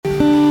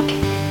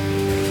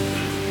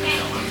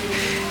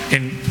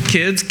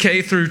Kids,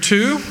 K through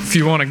 2, if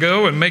you want to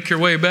go and make your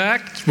way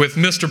back with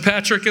Mr.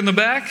 Patrick in the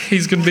back,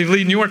 he's going to be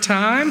leading your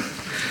time.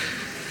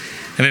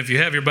 And if you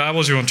have your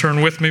Bibles, you want to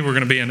turn with me. We're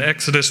going to be in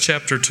Exodus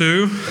chapter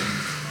 2.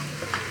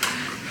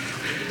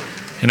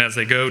 And as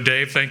they go,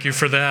 Dave, thank you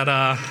for that.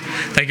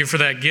 Thank you for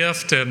that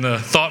gift and the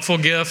thoughtful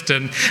gift.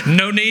 And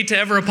no need to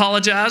ever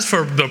apologize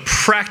for the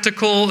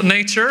practical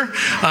nature.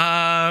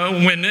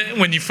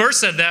 When you first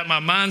said that, my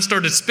mind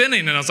started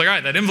spinning, and I was like, all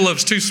right, that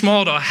envelope's too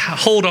small to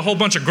hold a whole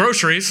bunch of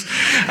groceries.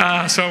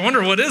 So I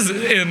wonder what is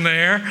in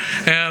there.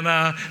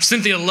 And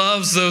Cynthia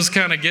loves those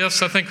kind of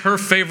gifts. I think her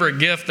favorite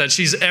gift that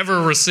she's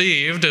ever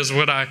received is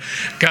when I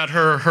got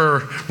her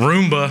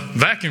Roomba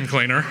vacuum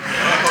cleaner.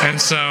 And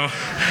so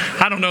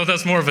I don't know if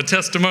that's more of a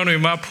testimony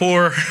of my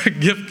poor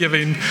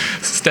gift-giving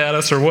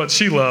status or what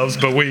she loves,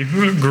 but we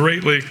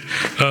greatly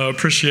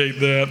appreciate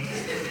that.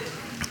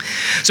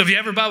 So if you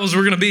have your Bibles,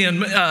 we're going to be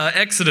in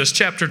Exodus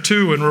chapter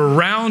 2, and we're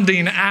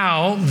rounding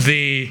out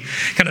the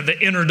kind of the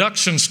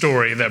introduction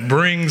story that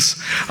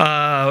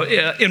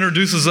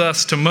introduces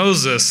us to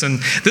Moses. And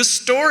this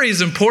story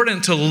is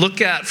important to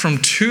look at from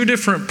two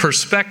different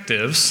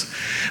perspectives,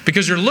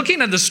 because you're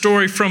looking at the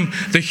story from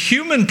the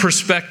human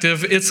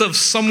perspective. It's of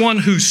someone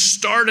who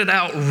started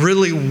out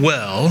really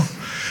well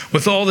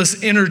with all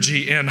this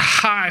energy and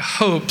high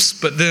hopes,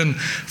 but then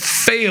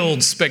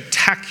failed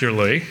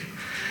spectacularly.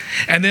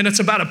 And then it's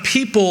about a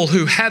people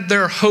who had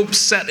their hopes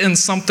set in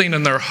something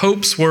and their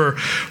hopes were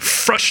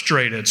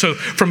frustrated. So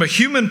from a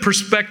human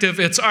perspective,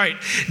 it's all right,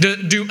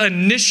 do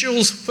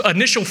initial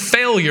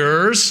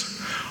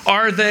failures,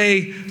 are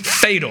they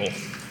fatal?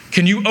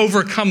 Can you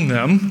overcome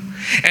them?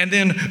 And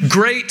then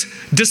great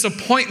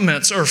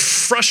disappointments or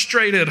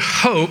frustrated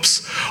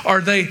hopes,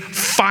 are they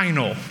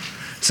final?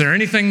 Is there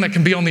anything that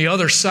can be on the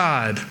other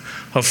side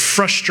of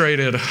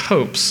frustrated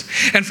hopes?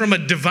 And from a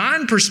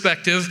divine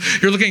perspective,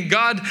 you're looking at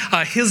God,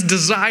 his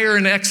desire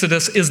in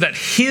Exodus is that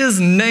his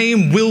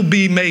name will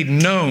be made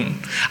known.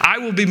 I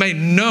will be made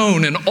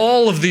known in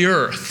all of the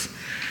earth.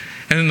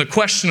 And then the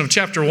question of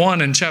chapter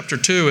 1 and chapter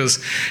 2 is,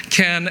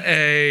 can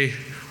a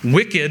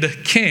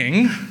wicked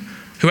king,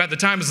 who at the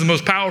time is the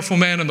most powerful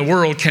man in the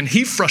world, can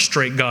he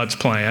frustrate God's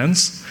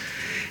plans?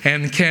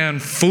 And can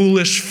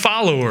foolish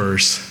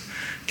followers,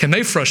 can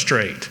they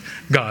frustrate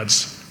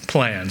God's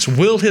plans?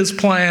 Will his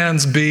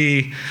plans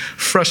be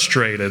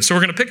frustrated? So we're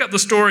going to pick up the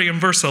story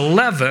in verse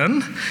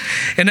 11.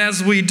 And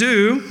as we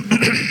do,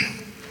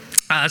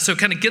 so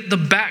kind of get the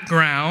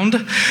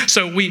background.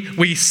 So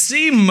we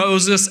see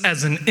Moses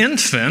as an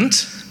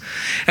infant.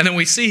 And then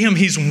we see him,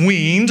 he's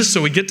weaned,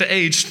 so we get to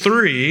age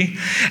 3,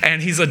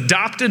 and he's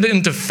adopted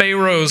into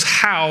Pharaoh's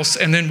house,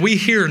 and then we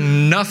hear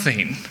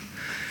nothing.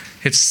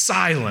 It's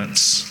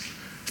silence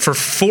for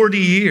 40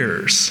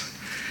 years.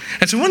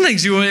 And so one of the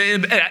things you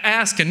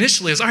ask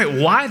initially is, all right,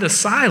 why the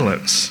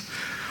silence?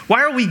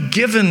 Why are we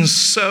given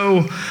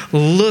so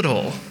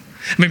little?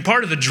 I mean,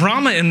 part of the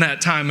drama in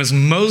that time is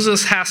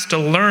Moses has to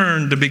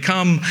learn to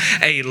become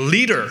a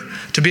leader,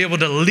 to be able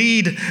to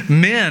lead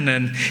men.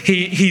 And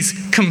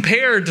he's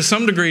compared to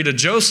some degree to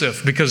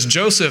Joseph, because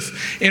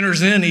Joseph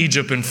enters in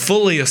Egypt and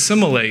fully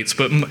assimilates,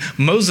 but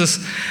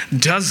Moses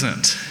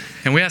doesn't.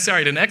 And we ask, all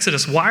right, in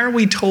Exodus, why are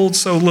we told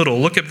so little?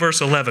 Look at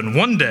verse 11.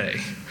 One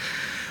day,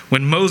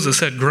 when Moses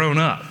had grown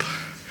up.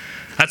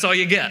 That's all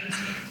you get.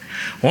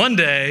 One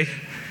day,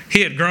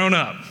 he had grown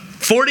up.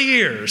 40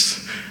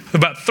 years,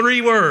 about 3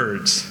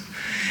 words.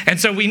 And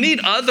so we need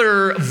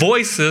other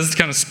voices to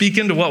kind of speak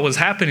into what was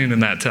happening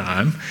in that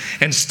time.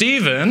 And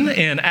Stephen,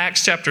 in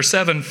Acts chapter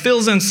 7,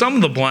 fills in some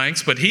of the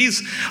blanks, but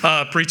he's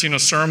preaching a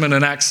sermon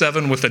in Acts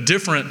 7 with a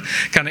different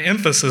kind of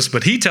emphasis.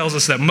 But he tells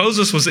us that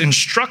Moses was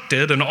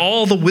instructed in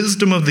all the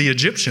wisdom of the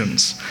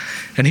Egyptians,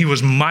 and he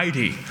was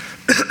mighty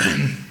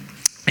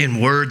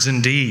in words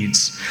and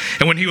deeds.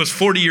 And when he was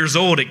 40 years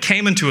old, it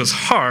came into his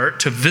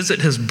heart to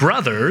visit his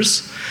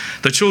brothers,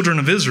 the children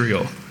of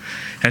Israel.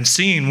 And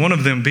seeing one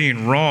of them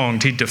being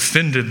wronged, he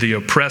defended the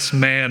oppressed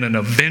man and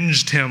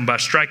avenged him by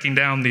striking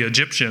down the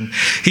Egyptian.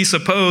 He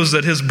supposed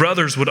that his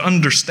brothers would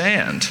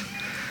understand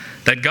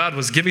that God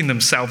was giving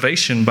them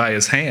salvation by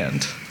his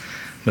hand,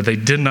 but they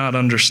did not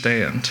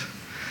understand.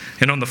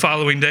 And on the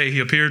following day, he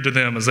appeared to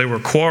them as they were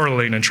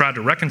quarreling and tried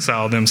to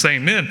reconcile them,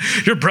 saying, "Men,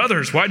 you're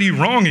brothers. Why do you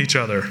wrong each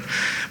other?"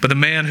 But the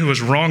man who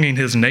was wronging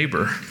his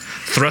neighbor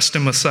thrust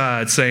him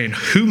aside, saying,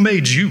 "Who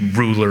made you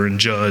ruler and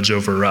judge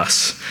over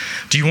us?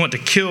 Do you want to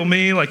kill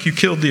me like you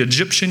killed the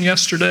Egyptian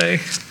yesterday?"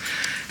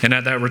 And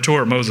at that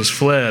retort, Moses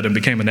fled and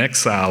became an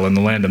exile in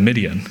the land of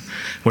Midian,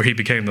 where he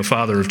became the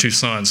father of 2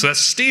 sons. So that's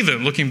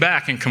Stephen looking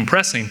back and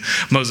compressing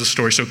Moses'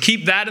 story. So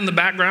keep that in the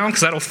background,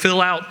 because that'll fill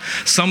out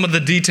some of the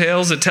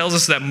details. It tells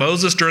us that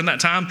Moses, during that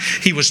time,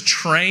 he was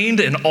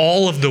trained in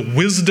all of the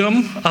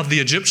wisdom of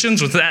the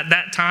Egyptians. At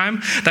that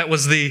time, that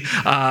was the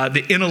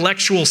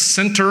intellectual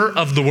center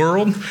of the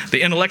world,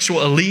 the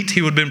intellectual elite.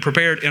 He would have been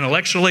prepared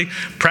intellectually,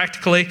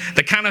 practically.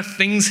 The kind of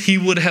things he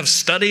would have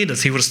studied,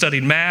 as he would have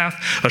studied math,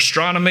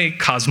 astronomy,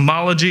 cosmology,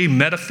 cosmology,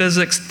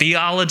 metaphysics,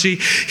 theology.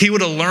 He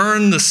would have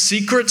learned the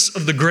secrets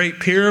of the Great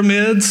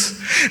Pyramids.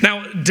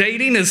 Now,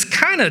 dating is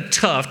kind of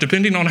tough,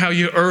 depending on how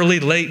you early,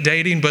 late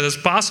dating, but it's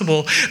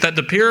possible that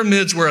the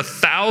pyramids were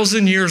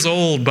 1,000 years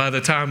old by the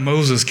time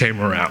Moses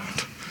came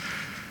around.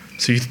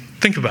 So you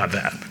think about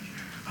that.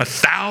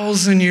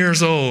 1,000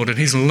 years old, and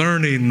he's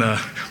learning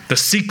the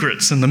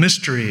secrets and the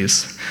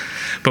mysteries.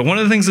 But one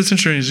of the things that's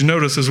interesting is you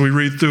notice as we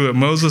read through it,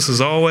 Moses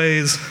is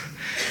always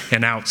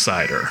an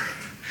outsider,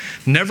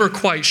 never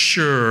quite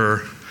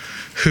sure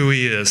who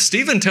he is.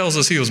 Stephen tells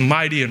us he was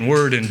mighty in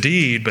word and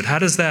deed, but how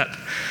does that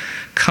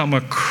come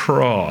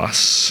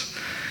across?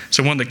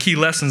 So one of the key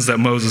lessons that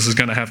Moses is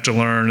going to have to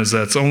learn is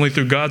that it's only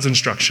through God's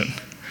instruction,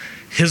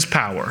 his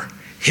power,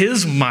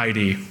 his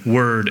mighty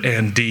word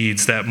and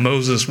deeds that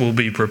Moses will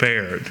be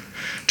prepared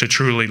to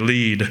truly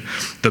lead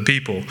the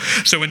people.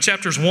 So in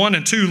chapters 1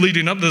 and 2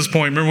 leading up to this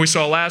point, remember we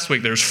saw last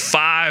week, there's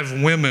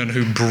 5 women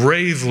who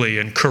bravely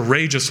and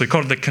courageously,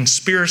 called it the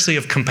conspiracy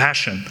of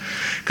compassion,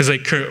 because they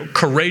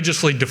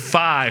courageously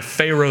defy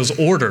Pharaoh's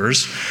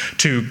orders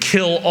to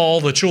kill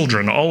all the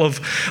children, all of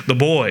the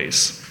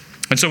boys.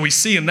 And so we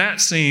see in that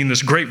scene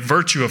this great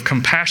virtue of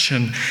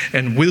compassion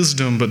and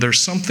wisdom, but there's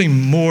something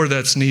more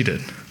that's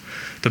needed.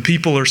 The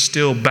people are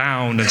still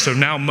bound. And so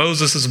now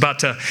Moses is about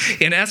to,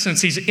 in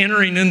essence, he's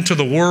entering into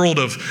the world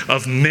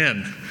of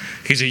men.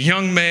 He's a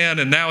young man,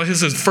 and now this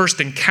is his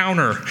first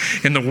encounter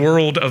in the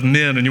world of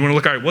men. And you want to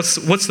look, all right, what's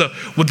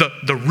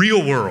the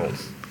real world?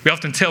 We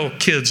often tell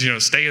kids,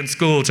 stay in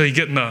school until you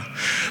get in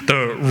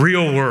the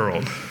real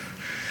world.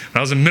 When I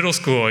was in middle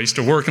school, I used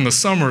to work in the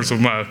summers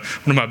with one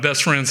of my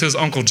best friends, his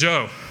Uncle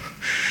Joe.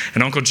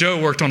 And Uncle Joe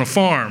worked on a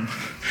farm.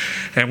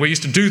 And we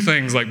used to do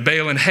things like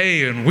baling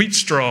hay and wheat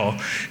straw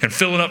and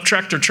filling up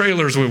tractor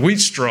trailers with wheat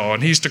straw.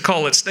 And he used to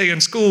call it stay in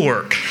school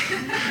work.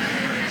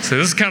 So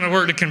this is the kind of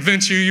work to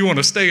convince you want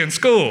to stay in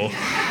school.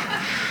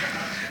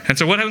 And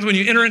so what happens when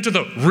you enter into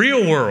the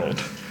real world?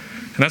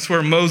 And that's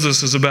where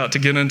Moses is about to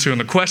get into in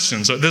the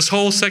questions. So this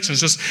whole section is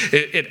just,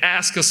 it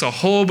asks us a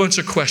whole bunch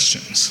of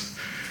questions.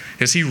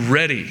 Is he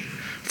ready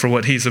for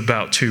what he's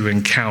about to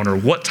encounter?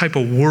 What type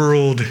of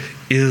world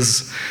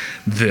is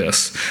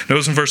this?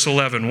 Notice in verse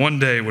 11, one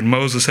day when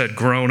Moses had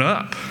grown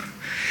up,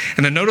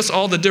 and then notice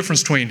all the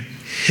difference between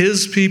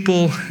his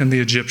people and the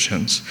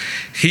Egyptians.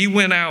 He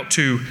went out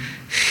to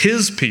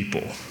his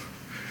people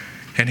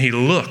and he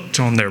looked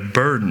on their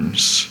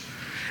burdens,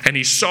 and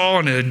he saw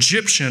an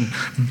Egyptian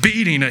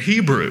beating a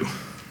Hebrew,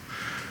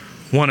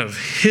 one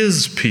of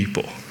his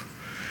people.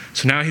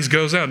 So now he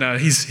goes out. Now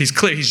he's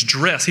clear. He's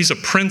dressed. He's a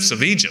prince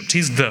of Egypt.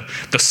 He's the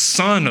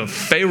son of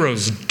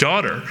Pharaoh's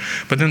daughter.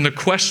 But then the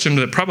question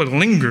that probably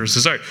lingers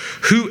is, all right,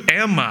 who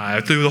am I?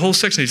 Through the whole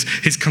section,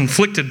 he's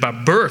conflicted by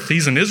birth.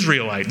 He's an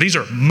Israelite. These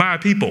are my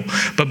people.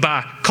 But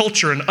by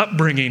culture and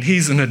upbringing,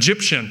 he's an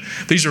Egyptian.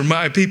 These are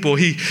my people.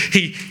 He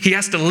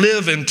has to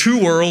live in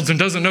 2 worlds and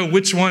doesn't know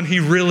which one he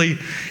really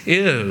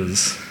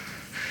is.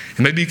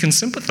 And maybe you can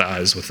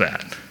sympathize with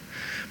that.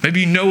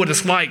 Maybe you know what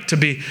it's like to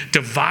be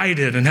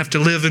divided and have to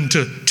live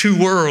into 2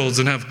 worlds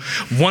and have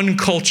one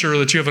culture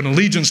that you have an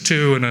allegiance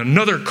to and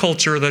another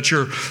culture that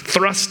you're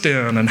thrust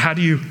in. And how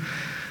do you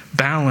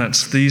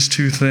balance these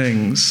 2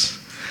 things?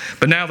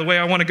 But now the way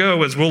I want to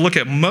go is we'll look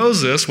at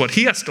Moses. What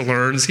he has to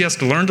learn is he has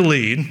to learn to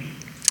lead.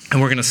 And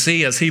we're going to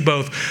see as he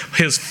both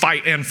his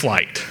fight and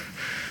flight.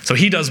 So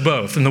he does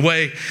both. And the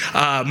way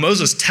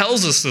Moses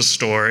tells us this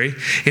story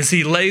is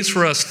he lays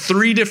for us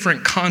 3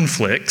 different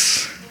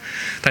conflicts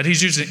that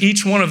he's using.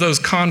 Each one of those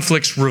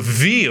conflicts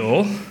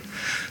reveal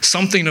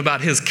something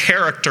about his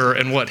character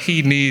and what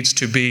he needs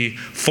to be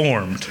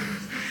formed,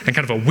 and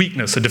kind of a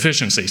weakness, a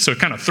deficiency. So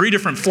kind of 3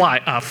 different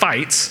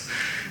fights,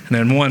 and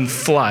then 1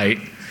 flight,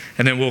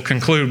 and then we'll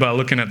conclude by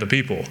looking at the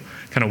people,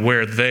 kind of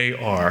where they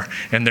are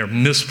and their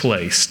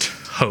misplaced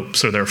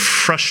hopes or their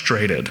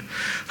frustrated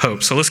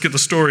hopes. So let's get the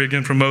story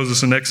again from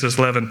Moses in Exodus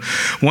 11.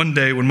 One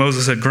day when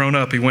Moses had grown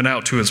up, he went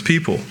out to his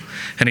people,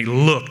 and he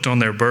looked on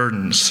their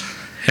burdens,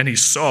 and he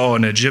saw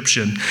an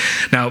Egyptian.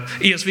 Now,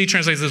 ESV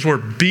translates this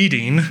word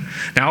beating.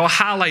 Now, I'll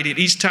highlight it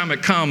each time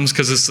it comes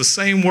because it's the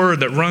same word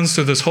that runs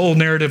through this whole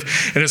narrative.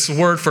 And it's the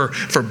word for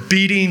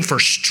beating, for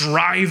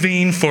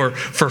striving, for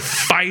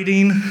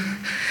fighting.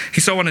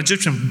 He saw an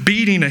Egyptian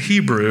beating a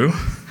Hebrew,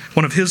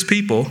 one of his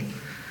people,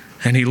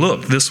 and he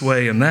looked this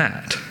way and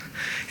that.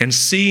 And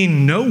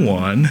seeing no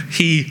one,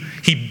 he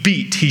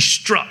beat, he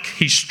struck,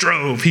 he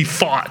strove, he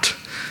fought,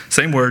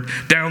 same word,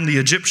 down the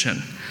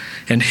Egyptian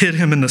and hid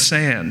him in the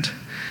sand.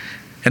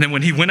 And then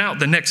when he went out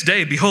the next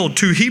day, behold,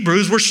 2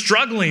 Hebrews were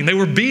struggling. They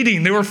were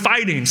beating, they were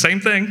fighting, same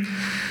thing,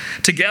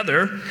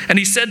 together. And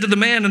he said to the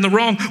man in the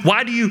wrong,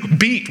 why do you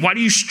beat? Why do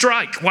you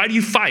strike? Why do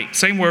you fight?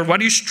 Same word, why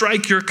do you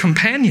strike your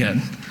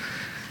companion?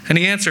 And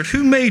he answered,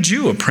 who made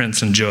you a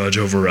prince and judge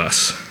over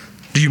us?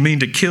 Do you mean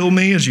to kill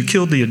me as you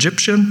killed the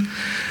Egyptian?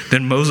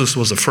 Then Moses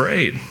was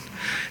afraid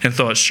and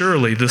thought,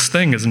 surely this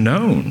thing is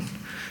known.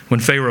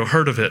 When Pharaoh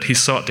heard of it, he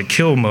sought to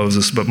kill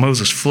Moses, but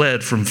Moses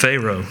fled from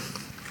Pharaoh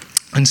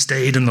and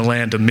stayed in the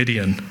land of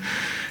Midian,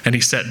 and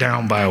he sat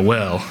down by a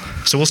well.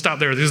 So we'll stop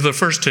there. These are the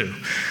first two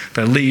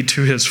that lead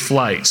to his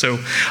flight. So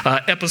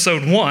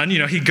episode 1,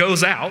 he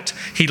goes out.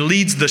 He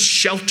leads the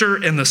shelter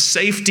and the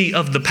safety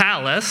of the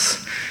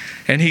palace.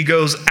 And he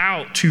goes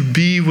out to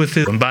be with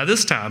him. And by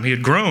this time, he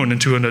had grown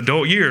into an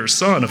adult years,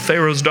 son of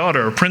Pharaoh's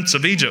daughter, a prince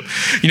of Egypt.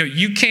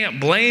 You can't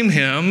blame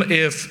him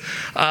if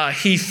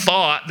he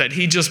thought that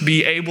he'd just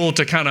be able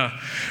to kind of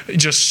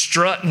just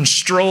strut and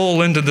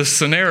stroll into this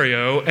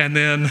scenario and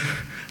then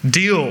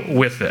deal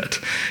with it.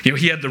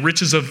 He had the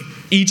riches of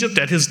Egypt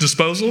at his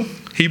disposal,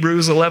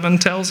 Hebrews 11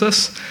 tells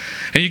us.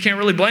 And you can't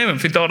really blame him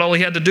if he thought all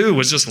he had to do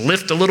was just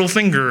lift a little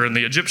finger and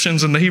the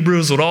Egyptians and the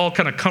Hebrews would all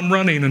kind of come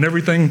running and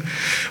everything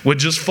would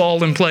just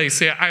fall in place.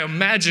 Yeah, I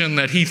imagine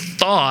that he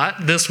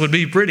thought this would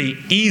be pretty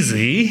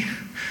easy,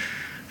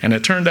 and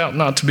it turned out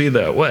not to be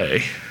that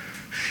way.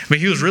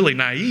 He was really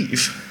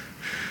naive.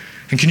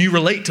 And can you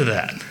relate to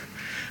that?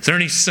 Is there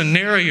any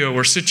scenario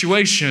or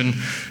situation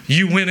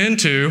you went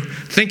into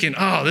thinking,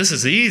 oh, this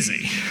is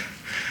easy.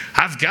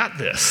 I've got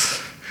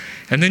this.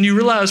 And then you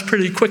realize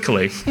pretty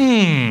quickly,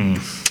 I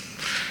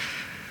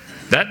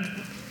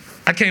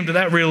came to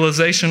that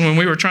realization when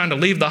we were trying to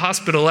leave the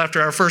hospital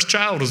after our first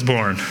child was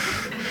born.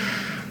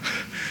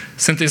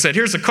 Cynthia said,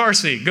 here's a car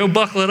seat, go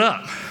buckle it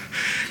up.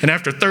 And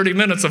after 30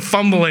 minutes of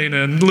fumbling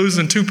and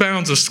losing 2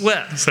 pounds of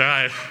sweat, I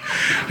said,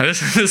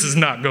 this is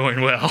not going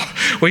well.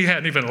 We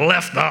hadn't even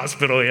left the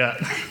hospital yet.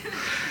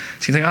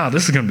 So you think,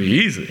 this is going to be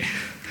easy.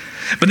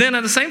 But then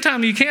at the same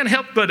time, you can't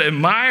help but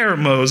admire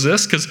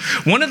Moses, because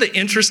one of the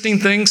interesting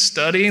things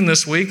studying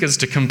this week is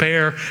to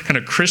compare kind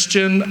of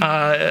Christian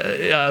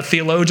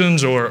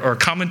theologians or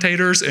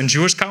commentators and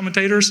Jewish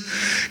commentators,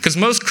 because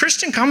most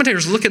Christian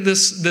commentators look at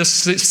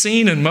this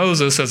scene in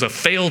Moses as a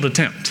failed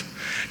attempt,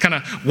 kind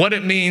of what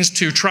it means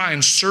to try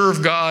and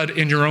serve God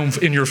in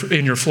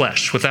your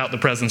flesh without the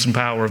presence and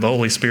power of the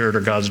Holy Spirit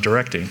or God's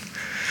directing.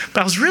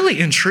 But I was really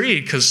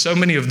intrigued because so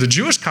many of the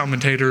Jewish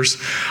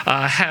commentators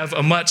have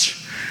a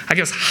much,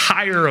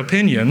 higher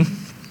opinion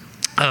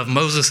of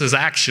Moses'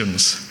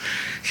 actions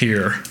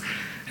here.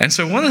 And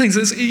so one of the things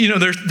is,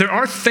 there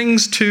are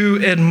things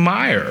to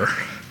admire,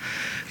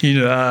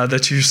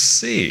 that you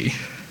see.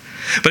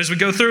 But as we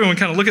go through and we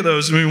kind of look at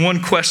those,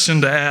 one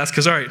question to ask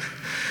is, all right,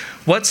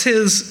 what's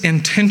his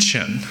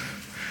intention?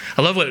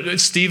 I love what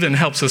Stephen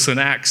helps us in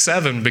Acts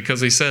 7, because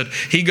he said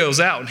he goes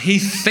out and he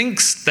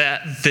thinks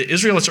that the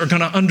Israelites are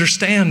going to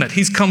understand that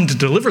he's come to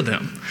deliver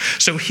them.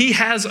 So he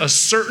has a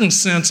certain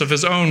sense of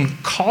his own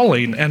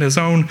calling and his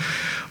own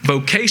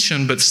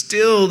vocation, but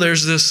still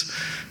there's this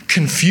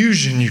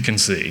confusion you can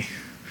see.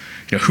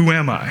 Who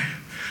am I?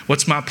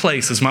 What's my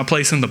place? Is my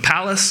place in the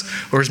palace,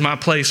 or is my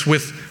place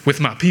with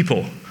my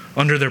people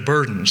under their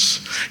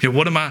burdens?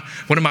 What am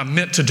I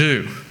meant to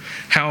do?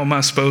 How am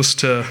I supposed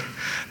to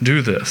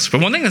do this?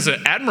 But one thing that's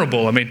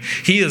admirable,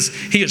 he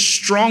is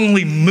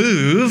strongly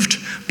moved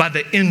by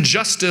the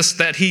injustice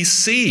that he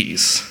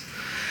sees.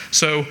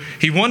 So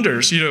he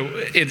wonders,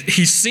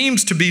 he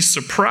seems to be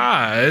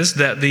surprised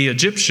that the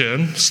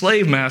Egyptian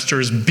slave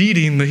master is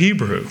beating the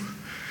Hebrew.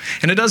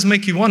 And it does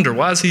make you wonder,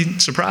 why is he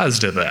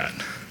surprised at that?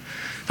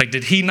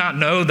 Did he not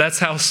know that's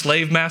how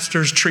slave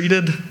masters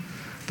treated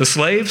the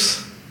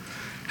slaves?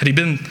 Had he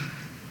been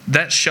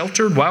that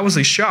sheltered? Why was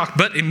he shocked?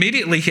 But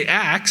immediately he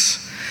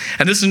acts.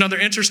 And this is another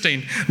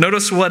interesting.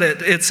 Notice what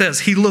it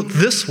says. He looked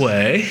this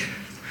way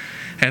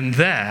and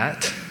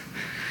that,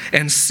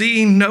 and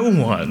seeing no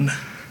one,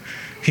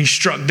 he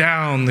struck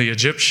down the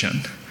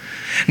Egyptian.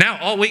 Now,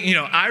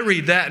 I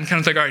read that and kind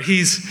of think, all right,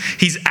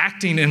 he's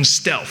acting in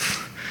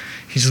stealth.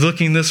 He's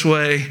looking this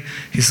way,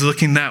 he's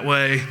looking that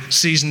way,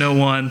 sees no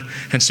one,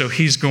 and so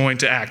he's going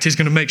to act. He's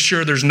going to make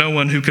sure there's no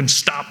one who can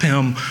stop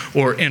him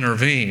or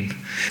intervene.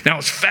 Now,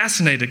 it's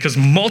fascinating because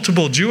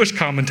multiple Jewish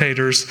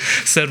commentators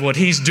said what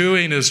he's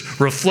doing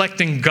is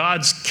reflecting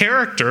God's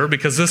character,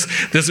 because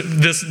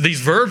these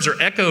verbs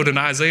are echoed in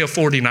Isaiah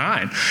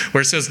 49,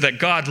 where it says that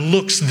God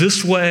looks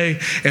this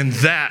way and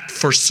that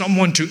for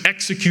someone to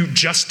execute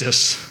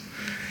justice,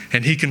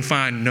 and he can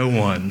find no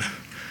one.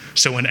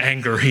 So in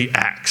anger, he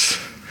acts.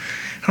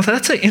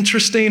 That's an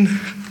interesting,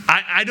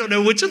 I don't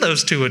know which of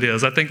those two it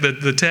is. I think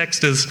that the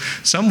text is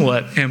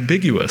somewhat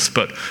ambiguous.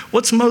 But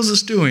what's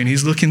Moses doing?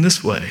 He's looking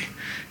this way.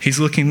 He's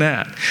looking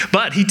that.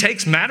 But he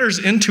takes matters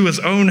into his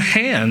own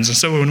hands. And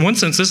so in one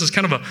sense, this is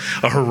kind of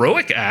a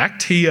heroic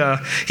act. He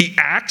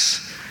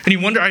acts, and you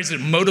wonder, is it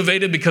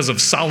motivated because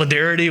of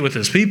solidarity with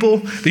his people?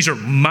 These are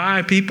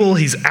my people.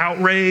 He's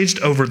outraged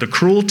over the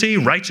cruelty,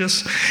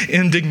 righteous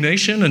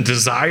indignation, and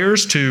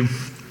desires to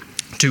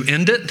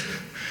end it.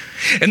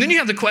 And then you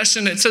have the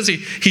question, it says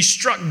he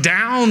struck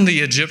down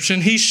the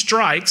Egyptian. He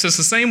strikes. It's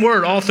the same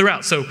word all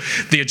throughout. So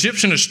the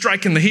Egyptian is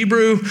striking the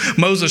Hebrew.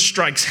 Moses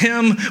strikes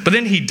him, but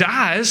then he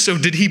dies. So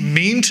did he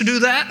mean to do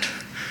that?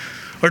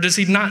 Or does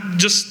he not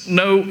just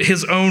know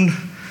his own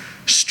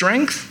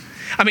strength?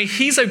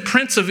 He's a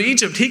prince of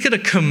Egypt. He could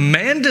have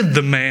commanded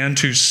the man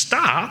to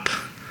stop,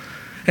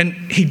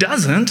 and he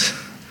doesn't.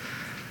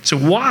 So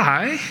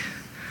why?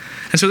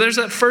 And so there's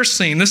that first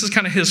scene. This is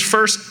kind of his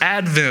first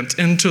advent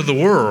into the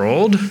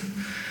world.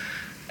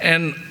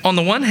 And on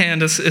the one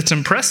hand, it's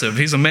impressive.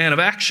 He's a man of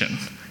action.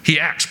 He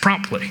acts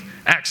promptly,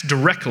 acts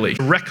directly.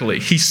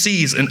 He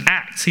sees and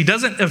acts. He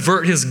doesn't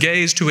avert his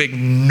gaze to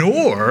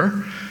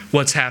ignore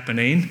what's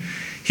happening.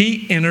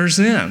 He enters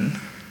in.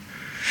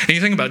 And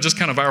you think about just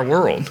kind of our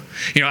world.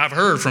 I've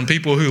heard from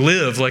people who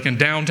live like in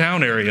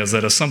downtown areas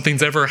that if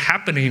something's ever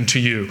happening to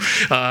you,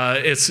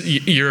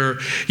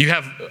 you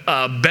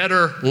have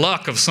better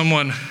luck of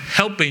someone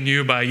helping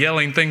you by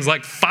yelling things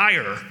like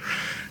fire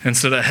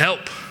instead of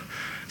help.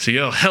 So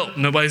you yell help,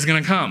 nobody's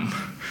going to come.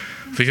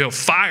 If you yell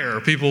fire,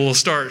 people will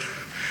start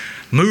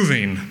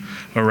moving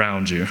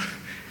around you.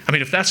 I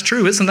mean, if that's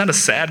true, isn't that a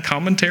sad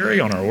commentary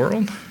on our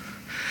world?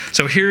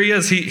 So here he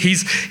is.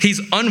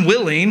 He's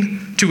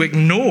unwilling to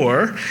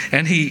ignore,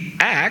 and he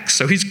acts.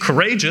 So he's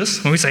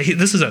courageous. When we say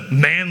this is a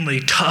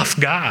manly, tough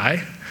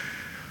guy.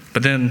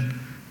 But then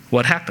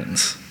what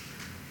happens?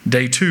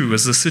 Day 2,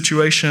 is the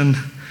situation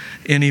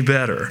any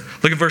better?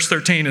 Look at verse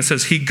 13. It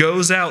says, he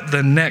goes out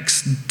the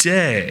next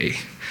day.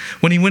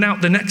 When he went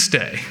out the next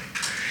day.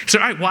 So,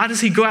 all right, why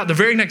does he go out the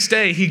very next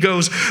day? He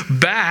goes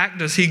back.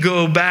 Does he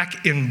go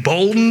back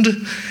emboldened?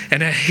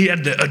 And he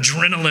had the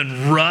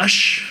adrenaline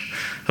rush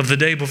of the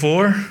day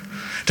before?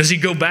 Does he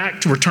go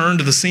back to return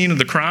to the scene of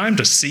the crime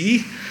to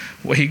see?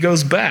 Well, he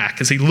goes back.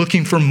 Is he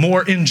looking for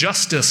more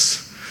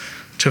injustice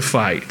to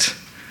fight?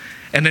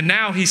 And then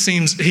now he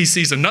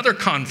sees another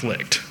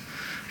conflict.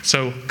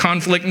 So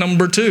conflict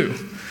number 2.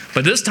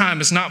 But this time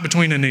it's not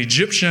between an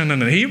Egyptian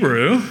and a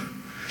Hebrew.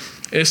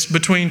 It's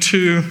between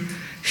 2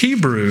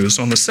 Hebrews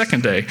on the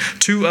second day,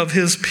 2 of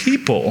his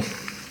people.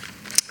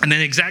 And then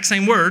the exact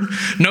same word,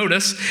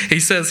 notice, he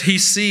says he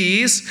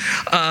sees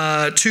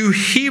 2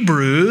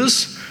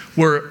 Hebrews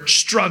were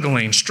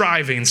struggling,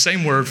 striving,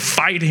 same word,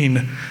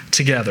 fighting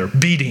together,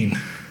 beating.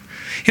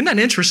 Isn't that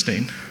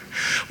interesting?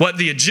 What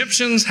the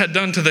Egyptians had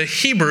done to the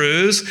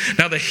Hebrews,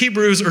 now the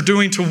Hebrews are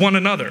doing to one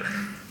another.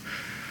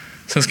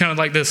 So it's kind of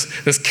like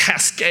this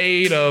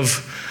cascade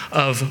of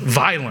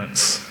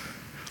violence.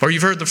 Or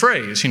you've heard the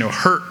phrase,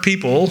 hurt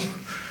people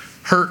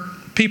hurt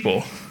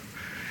people.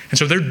 And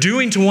so they're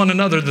doing to one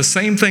another the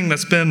same thing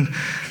that's been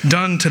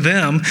done to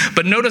them.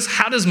 But notice,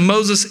 how does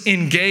Moses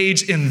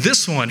engage in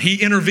this one? He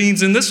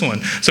intervenes in this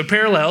one. So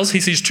parallels,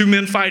 he sees 2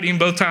 men fighting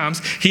both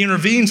times. He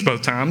intervenes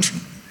both times.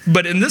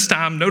 But in this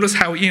time, notice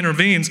how he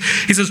intervenes.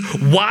 He says,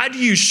 why do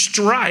you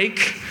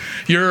strike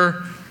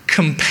your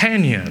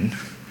companion?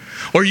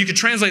 Or you could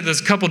translate this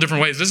a couple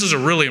different ways. This is a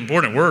really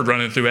important word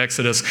running through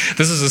Exodus.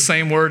 This is the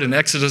same word in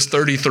Exodus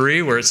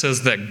 33 where it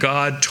says that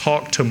God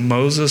talked to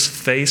Moses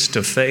face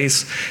to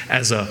face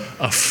as a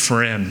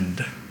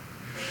friend.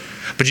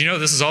 But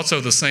this is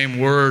also the same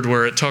word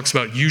where it talks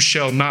about you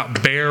shall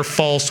not bear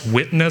false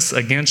witness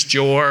against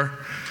your,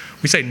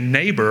 we say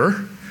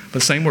neighbor,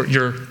 but same word,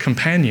 your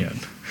companion.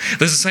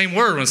 This is the same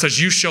word when it says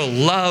you shall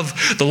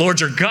love the Lord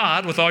your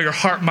God with all your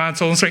heart, mind,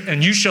 soul, and strength,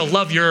 and you shall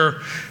love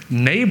your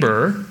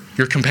neighbor,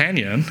 your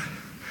companion,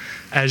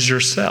 as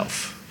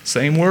yourself.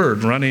 Same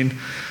word running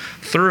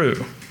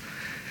through.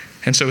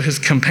 And so his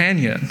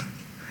companion.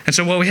 And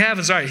so what we have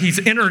is, all right,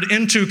 he's entered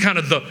into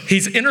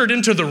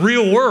the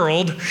real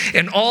world,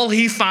 and all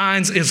he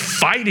finds is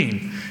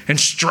fighting and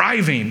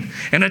striving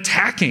and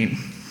attacking.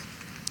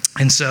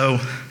 And so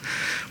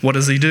what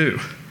does he do?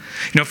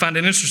 I find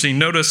it interesting.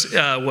 Notice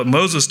what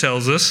Moses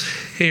tells us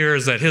here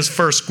is that his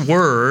first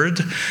word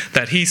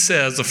that he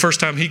says the first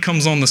time he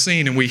comes on the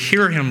scene and we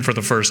hear him for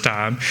the first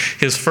time,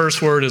 his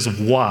first word is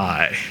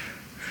why.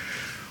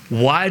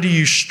 Why do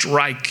you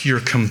strike your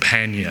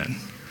companion?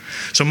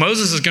 So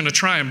Moses is going to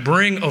try and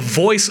bring a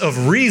voice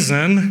of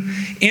reason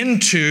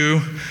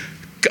into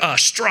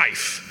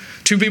strife.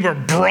 2 people are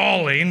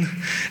brawling,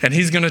 and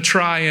he's going to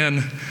try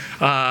and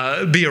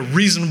be a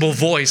reasonable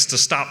voice to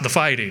stop the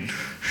fighting.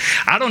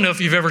 I don't know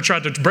if you've ever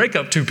tried to break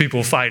up 2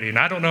 people fighting.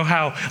 I don't know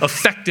how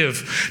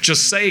effective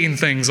just saying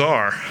things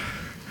are.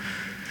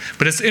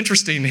 But it's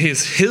interesting.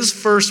 His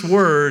first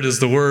word is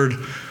the word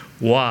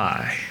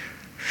why.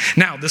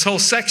 Now, this whole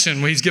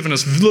section where he's given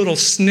us little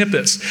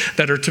snippets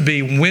that are to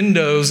be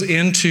windows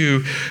into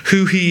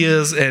who he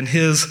is and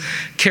his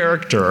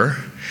character.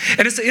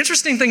 And it's an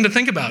interesting thing to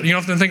think about. You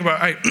have to think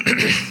about, all right,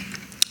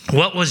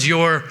 what was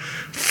your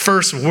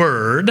first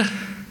word?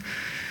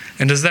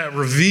 And does that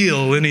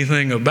reveal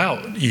anything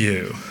about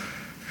you?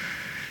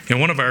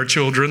 One of our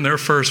children, their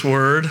first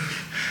word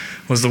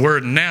was the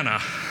word Nana.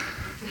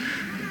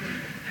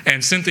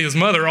 And Cynthia's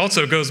mother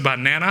also goes by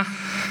Nana.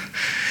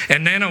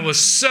 And Nana was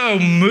so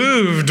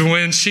moved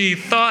when she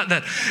thought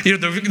that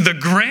the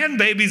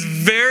grandbaby's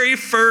very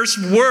first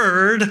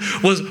word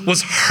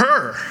was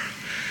her.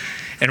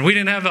 And we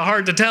didn't have the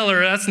heart to tell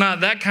her that's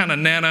not that kind of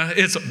Nana,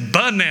 it's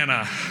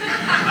banana.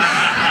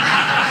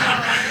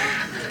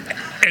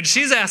 And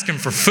she's asking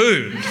for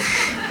food.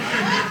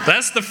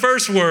 That's the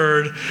first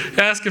word,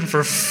 asking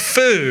for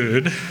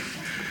food.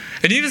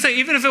 And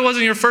even if it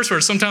wasn't your first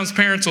word, sometimes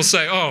parents will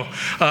say,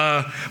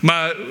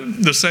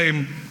 the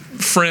same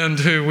friend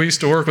who we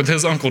used to work with,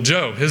 his Uncle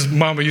Joe, his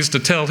mama used to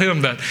tell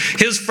him that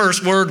his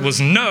first word was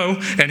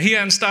no, and he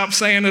hadn't stopped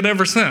saying it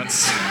ever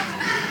since.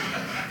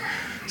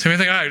 So you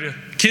think, all right,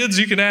 kids,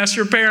 you can ask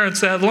your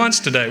parents at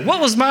lunch today,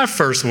 what was my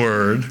first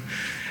word?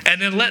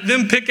 And then let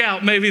them pick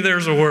out, maybe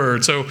there's a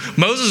word. So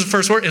Moses'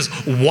 first word is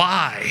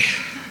why.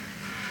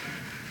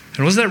 And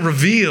what does that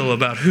reveal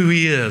about who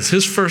he is?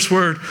 His first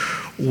word,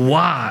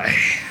 why.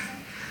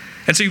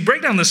 And so you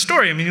break down this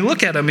story. I mean, you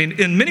look at it. I mean,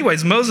 in many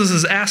ways,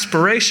 Moses'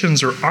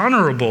 aspirations are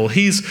honorable.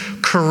 He's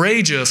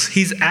courageous.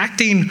 He's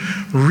acting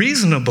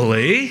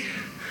reasonably.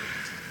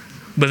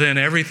 But then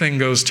everything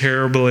goes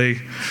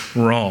terribly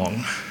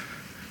wrong.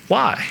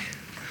 Why?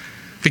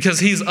 Because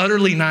he's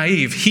utterly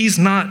naive. He's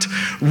not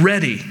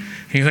ready.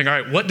 And you think,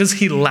 all right, what does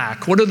he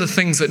lack? What are the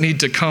things that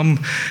need to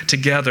come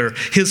together?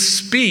 His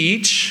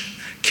speech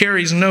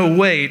carries no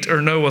weight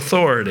or no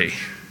authority.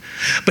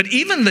 But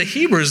even the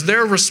Hebrews,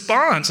 their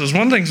response is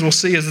one of the things we'll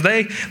see is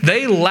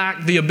they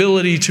lack the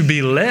ability to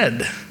be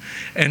led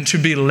and to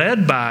be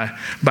led by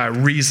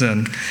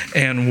reason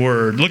and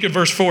word. Look at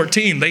verse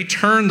 14. They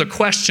turn the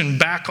question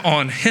back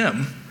on him.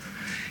 You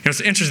know,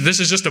 it's interesting. This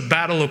is just a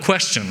battle of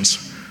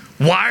questions.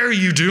 Why are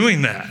you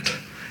doing that?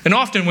 And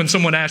often when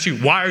someone asks you,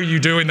 why are you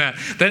doing that?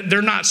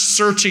 They're not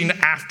searching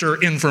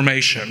after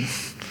information.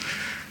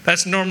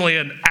 That's normally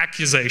an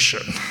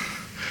accusation.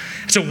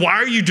 So why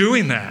are you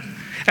doing that?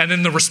 And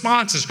then the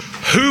response is,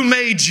 who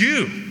made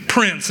you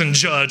prince and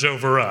judge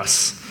over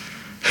us?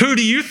 Who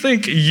do you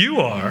think you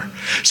are?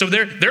 So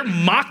they're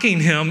mocking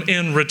him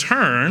in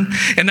return.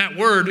 And that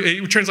word,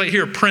 we translate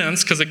here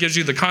prince because it gives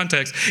you the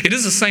context. It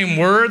is the same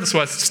word. That's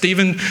why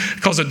Stephen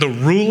calls it the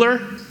ruler.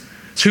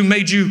 It's who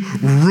made you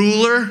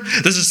ruler.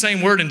 This is the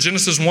same word in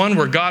Genesis 1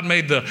 where God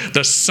made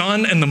the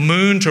sun and the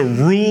moon to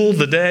rule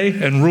the day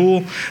and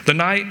rule the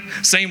night.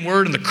 Same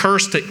word in the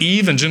curse to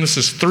Eve in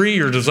Genesis 3.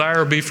 Your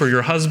desire will be for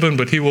your husband,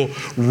 but he will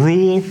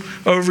rule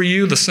over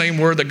you. The same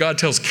word that God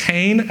tells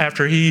Cain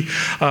after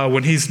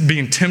when he's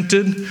being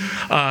tempted.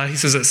 He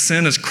says that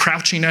sin is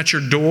crouching at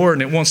your door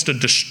and it wants to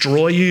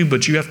destroy you,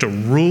 but you have to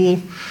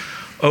rule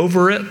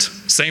over it.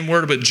 Same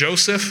word about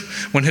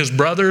Joseph when his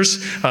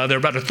brothers, they're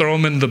about to throw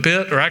him in the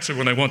pit, or actually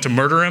when they want to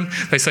murder him,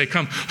 they say,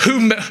 come,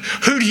 who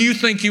do you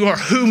think you are?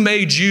 Who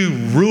made you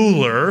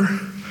ruler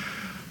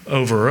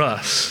over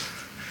us?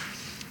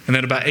 And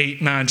then about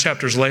 8-9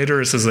 chapters later,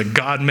 it says that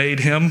God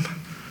made him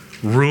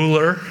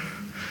ruler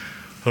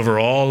over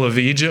all of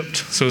Egypt.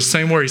 So the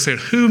same word, he said,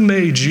 who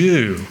made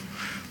you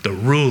the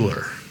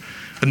ruler?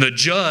 And the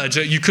judge,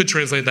 you could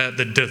translate that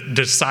the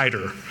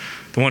decider,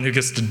 the one who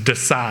gets to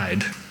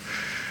decide.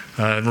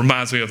 It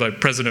reminds me of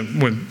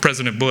when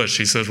President Bush,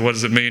 he says, what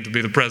does it mean to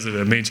be the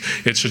president? It means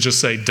it should just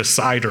say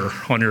decider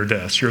on your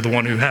desk. You're the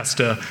one who has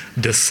to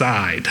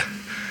decide.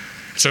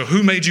 So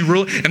who made you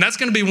rule? And that's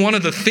going to be one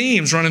of the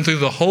themes running through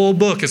the whole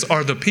book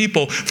are the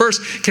people.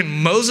 First, can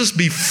Moses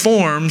be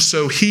formed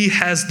so he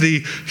has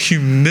the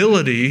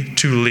humility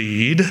to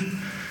lead?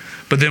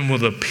 But then will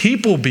the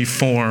people be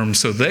formed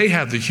so they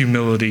have the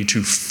humility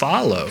to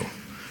follow?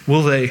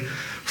 Will they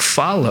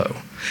follow?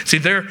 See,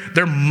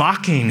 they're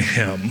mocking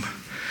him.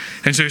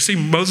 And so you see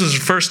Moses'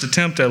 first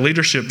attempt at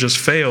leadership just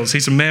fails.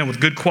 He's a man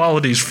with good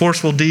qualities,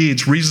 forceful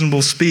deeds,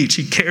 reasonable speech.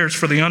 He cares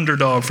for the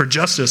underdog, for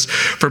justice,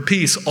 for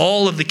peace.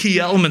 All of the key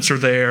elements are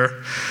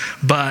there,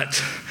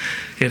 but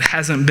it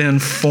hasn't been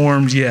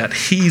formed yet.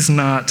 He's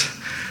not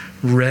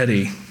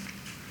ready.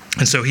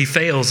 And so he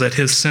fails at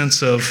his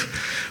sense of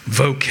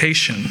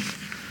vocation.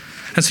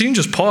 And so you can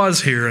just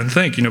pause here and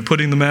think,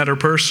 putting the matter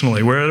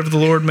personally, wherever the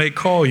Lord may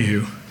call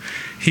you,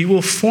 he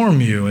will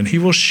form you and he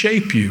will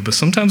shape you, but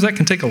sometimes that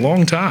can take a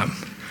long time.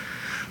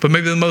 But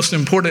maybe the most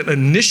important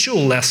initial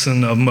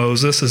lesson of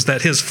Moses is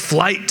that his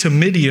flight to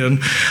Midian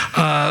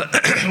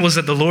was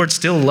that the Lord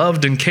still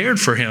loved and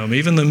cared for him,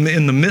 even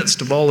in the midst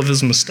of all of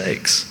his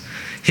mistakes.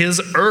 His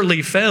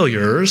early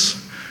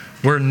failures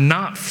were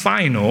not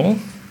final,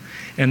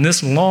 and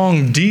this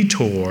long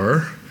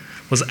detour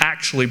was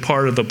actually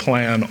part of the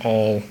plan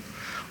all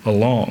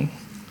along.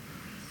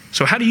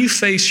 So how do you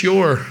face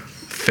your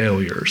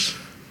failures?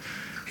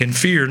 In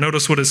fear,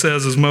 notice what it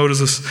says as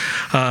Moses,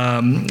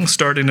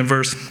 starting in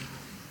verse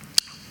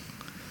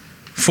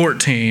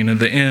 14 at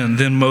the end.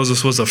 Then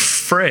Moses was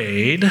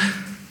afraid. And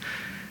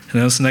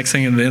that's the next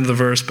thing in the end of the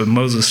verse, but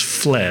Moses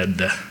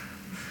fled.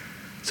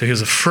 So he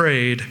was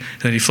afraid,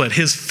 and then he fled.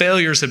 His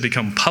failures had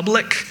become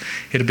public.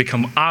 It had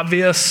become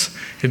obvious.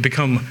 It had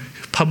become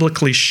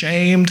publicly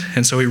shamed,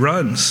 and so he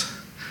runs.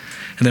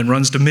 And then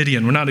runs to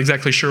Midian. We're not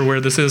exactly sure where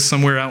this is,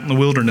 somewhere out in the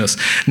wilderness.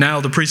 Now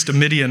the priest of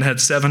Midian had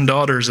 7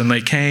 daughters, and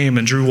they came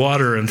and drew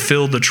water and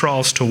filled the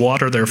troughs to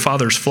water their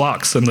father's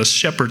flocks. And the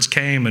shepherds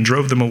came and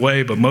drove them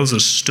away, but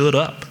Moses stood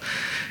up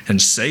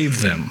and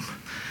saved them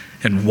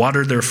and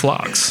watered their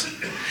flocks.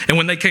 And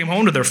when they came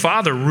home to their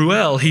father,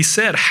 Reuel, he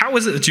said, how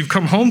is it that you've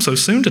come home so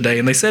soon today?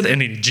 And they said,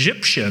 an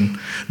Egyptian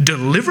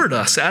delivered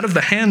us out of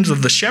the hands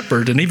of the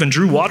shepherd and even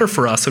drew water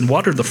for us and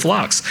watered the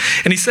flocks.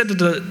 And he said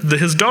to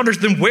his daughters,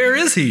 then where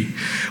is he?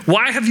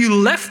 Why have you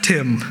left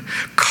him?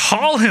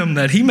 Call him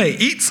that he may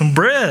eat some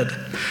bread.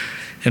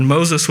 And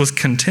Moses was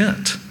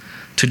content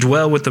to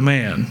dwell with the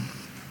man.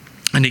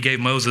 And he gave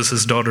Moses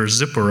his daughter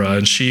Zipporah,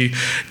 and she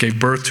gave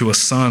birth to a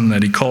son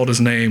that he called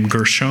his name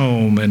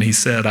Gershom. And he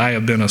said, I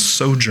have been a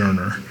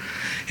sojourner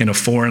in a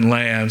foreign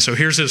land. So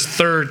here's his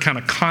third kind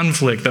of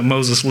conflict that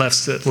Moses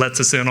lets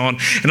us in on.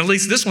 And at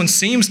least this one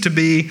seems to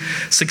be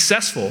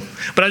successful.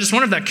 But I just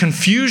wonder that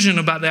confusion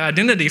about the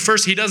identity.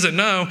 First, he doesn't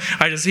know,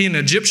 is he an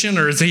Egyptian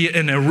or is he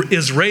an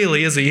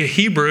Israeli? Is he a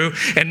Hebrew?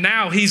 And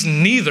now he's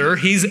neither.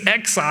 He's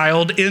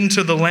exiled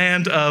into the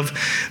land of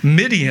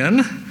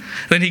Midian.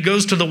 Then he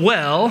goes to the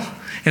well.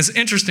 It's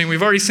interesting,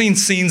 we've already seen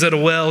scenes at a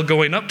well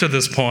going up to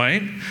this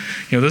point.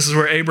 This is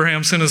where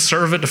Abraham sent his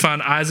servant to find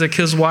Isaac,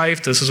 his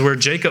wife. This is where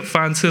Jacob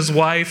finds his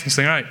wife. He's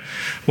saying, all right,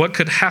 what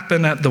could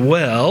happen at the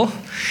well?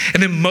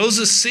 And then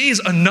Moses sees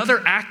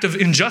another act of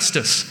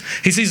injustice.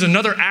 He sees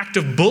another act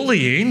of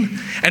bullying.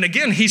 And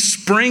again, he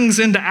springs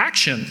into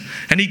action.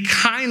 And he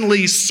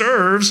kindly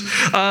serves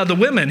the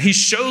women. He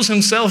shows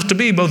himself to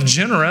be both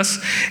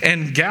generous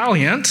and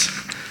gallant.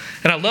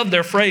 And I love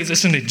their phrase,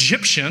 it's an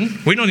Egyptian.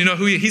 We don't even know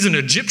who he's an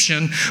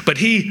Egyptian, but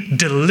he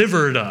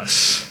delivered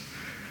us.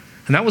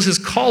 And that was his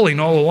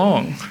calling all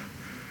along.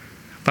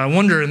 But I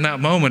wonder in that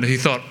moment, he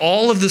thought,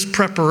 all of this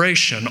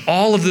preparation,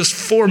 all of this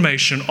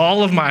formation,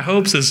 all of my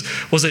hopes,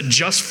 was it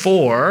just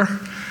for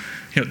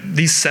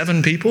these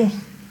 7 people?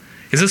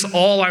 Is this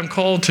all I'm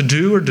called to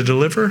do or to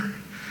deliver?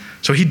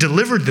 So he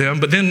delivered them,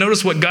 but then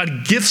notice what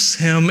God gifts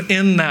him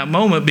in that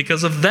moment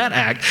because of that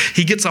act.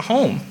 He gets a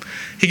home.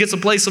 He gets a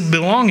place of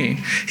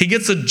belonging. He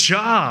gets a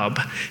job.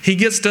 He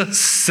gets to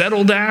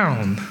settle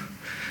down.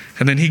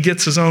 And then he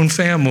gets his own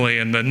family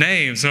and the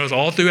names. Notice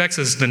all through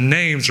Exodus, the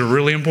names are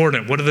really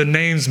important. What do the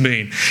names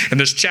mean? And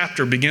this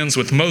chapter begins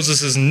with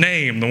Moses'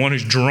 name, the one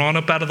who's drawn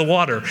up out of the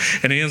water.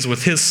 And it ends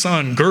with his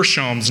son,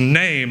 Gershom's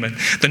name. And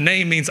the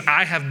name means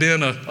I have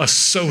been a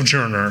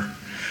sojourner.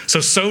 So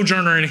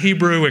sojourner in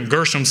Hebrew and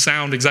Gershom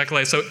sound exactly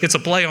like, so it's a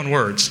play on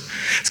words.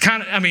 It's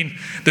kind of,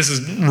 this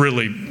is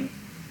really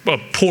a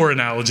poor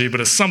analogy, but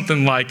it's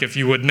something like if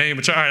you would name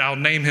a child, all right, I'll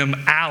name him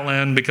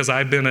Alan because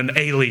I've been an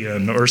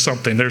alien or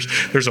something. There's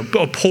a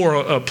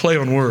poor play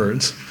on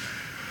words.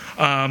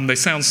 They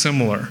sound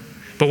similar.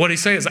 But what he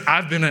says is,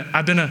 I've been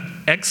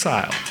an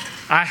exile.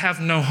 I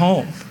have no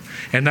home.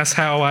 And that's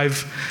how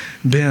I've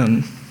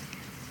been.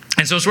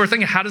 And so it's worth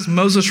thinking, how does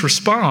Moses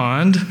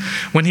respond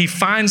when he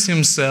finds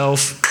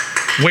himself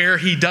where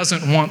he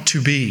doesn't want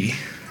to be?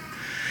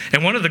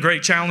 And one of the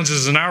great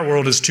challenges in our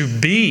world is to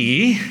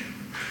be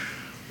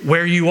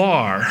where you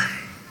are.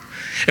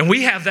 And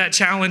we have that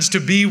challenge to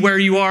be where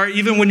you are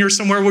even when you're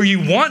somewhere where you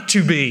want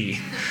to be.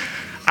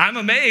 I'm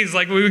amazed,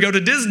 like when we go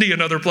to Disney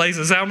and other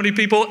places, how many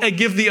people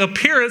give the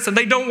appearance that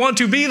they don't want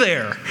to be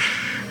there.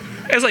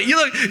 It's like,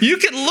 you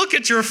can look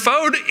at your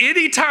phone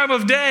any time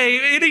of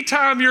day,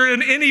 anytime you're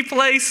in any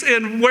place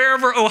in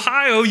wherever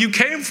Ohio you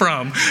came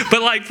from.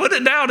 But put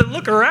it down and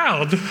look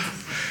around. You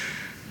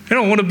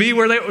don't want to be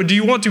do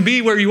you want to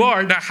be where you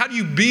are? Now, how do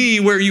you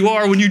be where you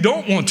are when you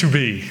don't want to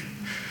be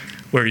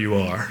where you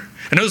are?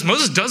 And notice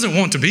Moses doesn't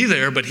want to be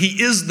there, but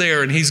he is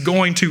there and he's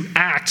going to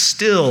act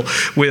still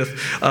with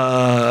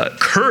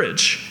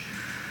courage.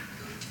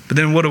 But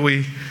then what do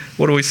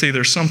we see?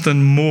 There's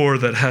something more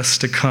that has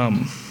to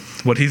come.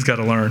 What he's got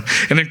to learn.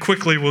 And then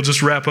quickly, we'll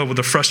just wrap up with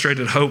the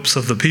frustrated hopes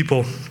of the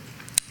people.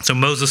 So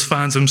Moses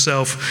finds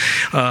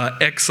himself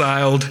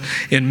exiled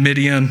in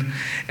Midian.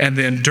 And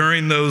then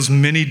during those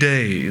many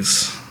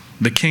days,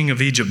 the king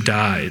of Egypt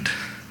died.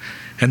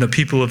 And the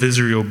people of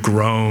Israel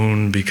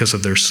groaned because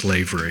of their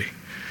slavery.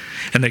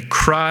 And they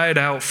cried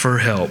out for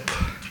help.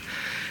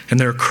 And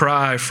their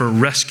cry for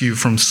rescue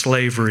from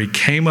slavery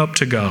came up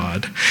to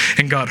God.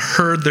 And God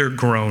heard their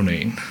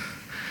groaning.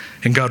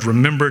 And God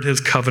remembered his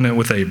covenant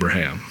with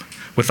Abraham,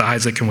 with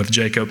Isaac and with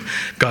Jacob.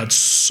 God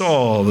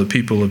saw the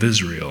people of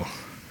Israel,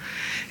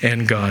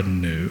 and God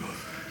knew.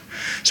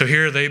 So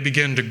here they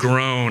begin to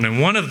groan.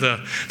 And one of the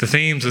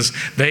themes is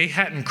they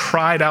hadn't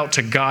cried out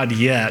to God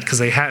yet because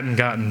they hadn't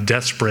gotten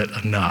desperate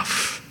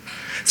enough.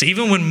 So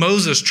even when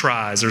Moses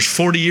tries, there's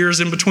 40 years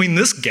in between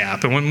this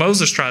gap. And when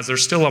Moses tries,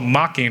 there's still a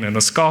mocking and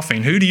a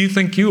scoffing. Who do you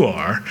think you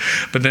are?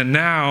 But then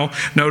now,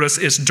 notice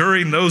it's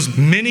during those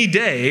many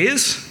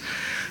days,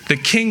 the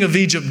king of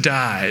Egypt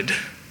died.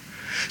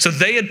 So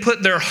they had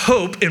put their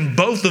hope in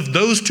both of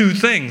those two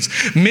things.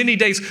 Many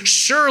days,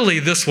 surely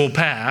this will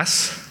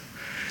pass.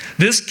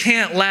 This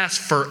can't last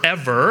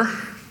forever,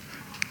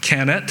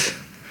 can it?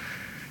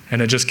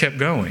 And it just kept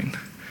going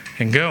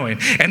and going.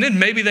 And then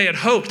maybe they had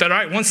hoped that, all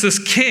right, once this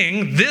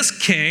king,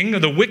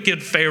 the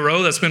wicked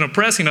Pharaoh that's been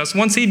oppressing us,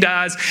 once he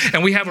dies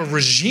and we have a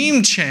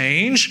regime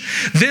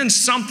change, then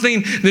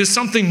something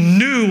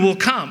new will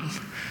come.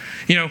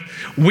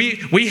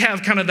 We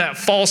have kind of that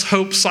false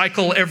hope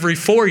cycle every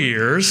 4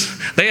 years.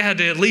 They had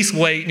to at least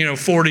wait,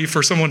 40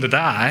 for someone to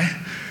die.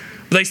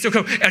 But they still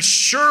come. And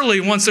surely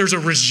once there's a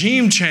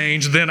regime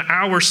change, then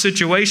our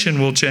situation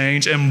will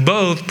change. And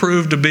both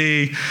proved to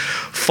be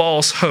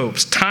false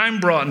hopes. Time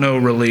brought no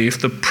relief.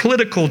 The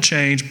political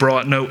change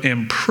brought no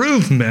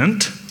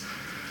improvement.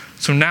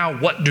 So now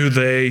what do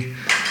they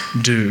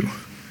do?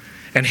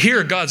 And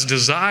here God's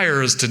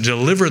desire is to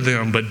deliver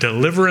them, but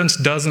deliverance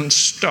doesn't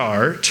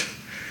start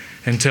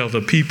until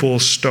the people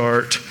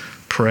start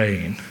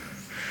praying.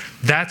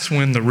 That's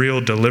when the real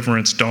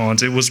deliverance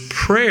dawns. It was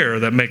prayer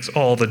that makes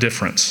all the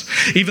difference.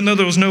 Even though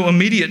there was no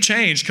immediate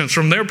change, because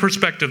from their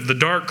perspective, the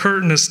dark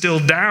curtain is still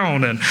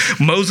down and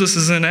Moses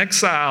is in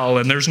exile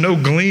and there's no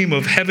gleam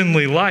of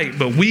heavenly light.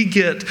 But we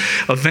get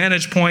a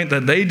vantage point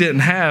that they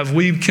didn't have.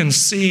 We can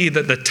see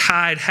that the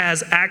tide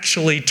has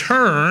actually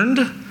turned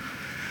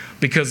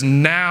because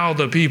now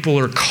the people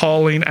are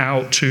calling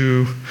out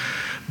to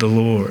the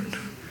Lord.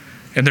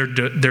 And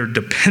their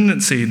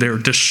dependency, they're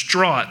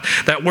distraught.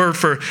 That word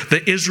for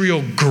the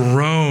Israel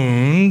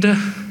groaned,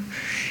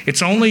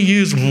 it's only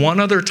used one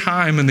other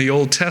time in the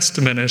Old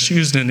Testament. It's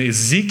used in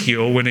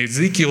Ezekiel, when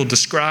Ezekiel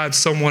describes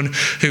someone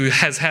who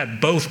has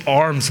had both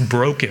arms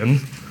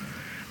broken,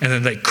 and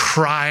then they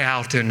cry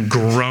out in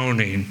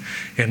groaning,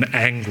 in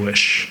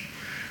anguish.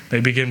 They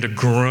begin to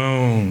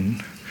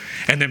groan.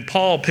 And then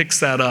Paul picks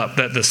that up,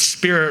 that the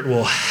Spirit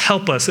will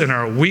help us in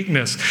our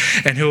weakness,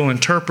 and he'll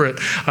interpret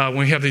when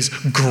we have these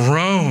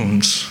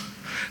groans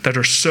that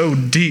are so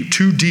deep,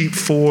 too deep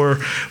for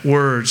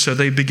words. So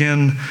they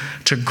begin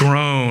to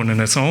groan,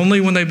 and it's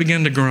only when they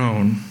begin to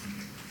groan.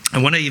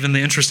 And one of even the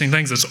interesting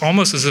things, it's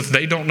almost as if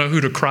they don't know who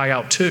to cry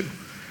out to.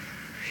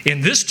 In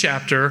this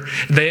chapter,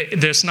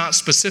 it's not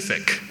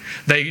specific.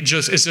 It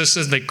just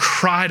says they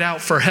cried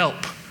out for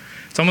help.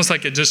 It's almost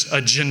like just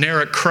a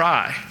generic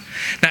cry.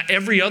 Now,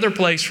 every other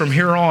place from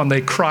here on,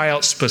 they cry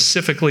out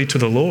specifically to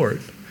the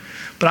Lord.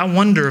 But I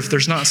wonder if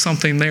there's not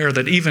something there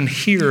that even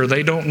here,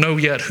 they don't know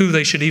yet who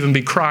they should even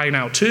be crying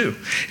out to.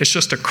 It's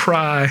just a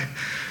cry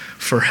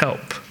for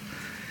help.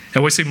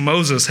 And we see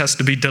Moses has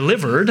to be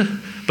delivered,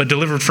 but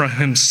delivered from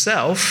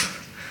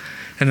himself.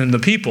 And then the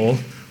people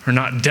are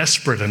not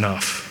desperate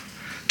enough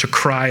to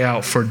cry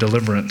out for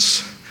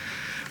deliverance.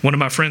 One of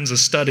my friends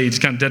has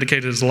kind of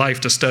dedicated his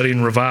life to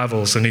studying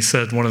revivals, and he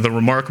said one of the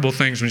remarkable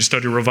things when you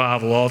study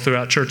revival all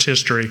throughout church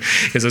history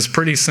is it's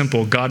pretty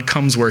simple. God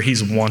comes where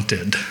he's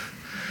wanted.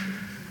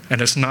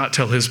 And it's not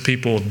till his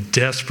people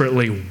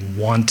desperately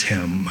want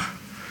him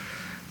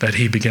that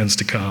he begins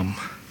to come.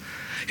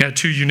 I had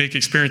two unique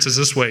experiences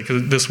this week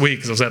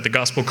because I was at the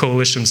Gospel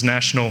Coalition's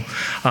national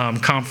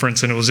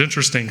conference, and it was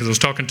interesting because I was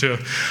talking to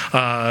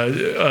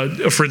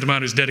a friend of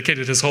mine who's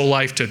dedicated his whole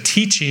life to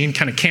teaching,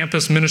 kind of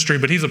campus ministry,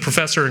 but he's a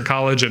professor in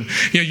college, and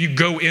you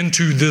go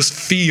into this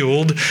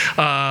field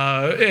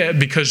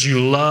because you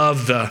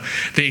love the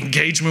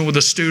engagement with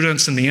the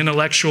students and the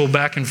intellectual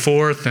back and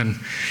forth, and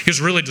he was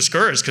really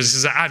discouraged because he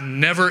says, I've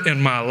never in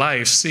my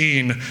life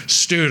seen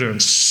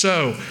students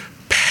so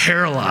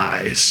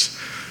paralyzed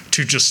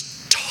to just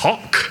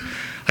talk.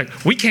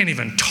 Like, we can't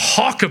even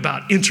talk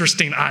about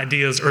interesting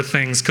ideas or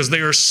things because they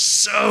are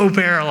so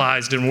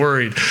paralyzed and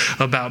worried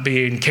about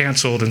being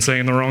canceled and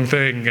saying the wrong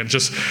thing and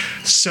just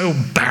so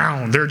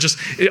bound. They're just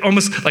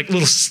almost like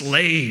little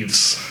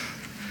slaves.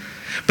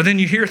 But then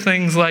you hear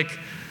things like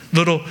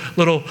little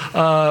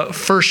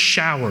first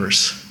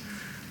showers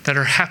that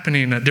are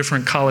happening at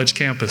different college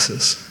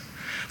campuses.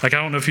 Like,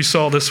 I don't know if you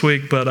saw this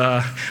week, but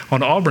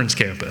on Auburn's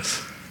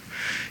campus,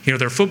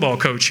 their football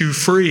coach, Hugh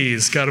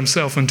Freeze, got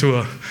himself into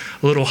a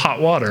little hot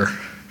water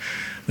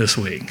this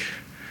week.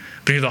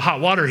 But the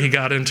hot water he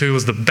got into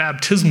was the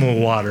baptismal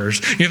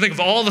waters. You think of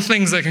all the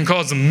things that can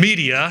cause the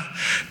media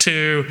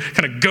to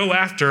kind of go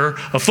after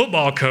a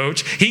football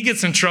coach. He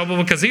gets in trouble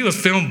because he was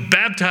filmed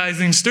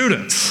baptizing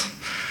students.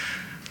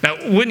 Now,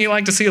 wouldn't you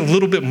like to see a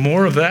little bit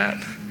more of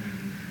that?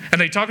 And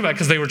they talk about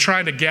because they were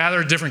trying to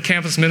gather different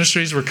campus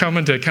ministries were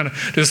coming to kind of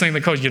do this thing they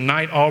call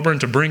Unite Auburn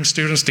to bring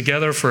students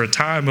together for a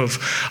time of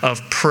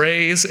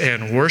praise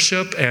and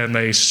worship. And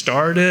they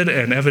started,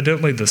 and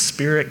evidently the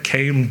Spirit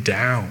came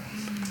down.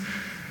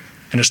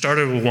 And it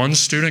started with one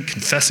student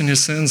confessing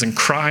his sins and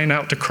crying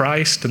out to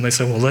Christ. And they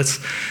said, well,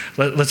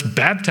 let's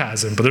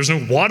baptize him. But there's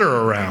no water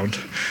around.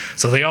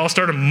 So they all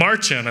started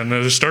marching, and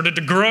they started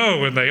to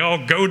grow. And they all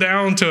go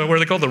down to where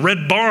they call the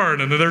Red Barn.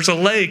 And then there's a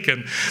lake.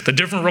 And the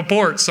different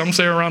reports, some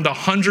say around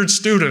 100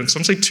 students.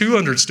 Some say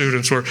 200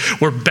 students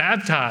were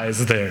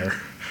baptized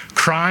there,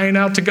 crying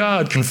out to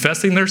God,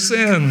 confessing their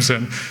sins.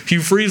 And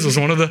Hugh Freeze was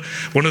one of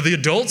the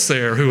adults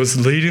there who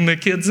was leading the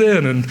kids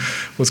in and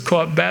was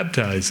caught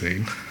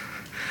baptizing.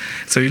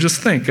 So you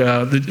just think,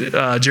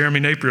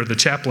 Jeremy Napier, the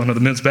chaplain of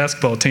the men's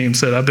basketball team,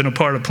 said, I've been a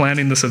part of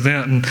planning this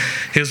event, and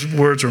his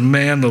words were,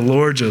 man, the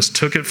Lord just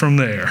took it from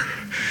there.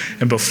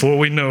 And before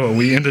we know it,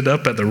 we ended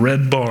up at the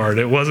Red Barn.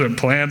 It wasn't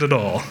planned at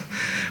all,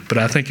 but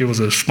I think it was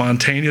a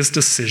spontaneous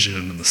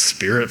decision, and the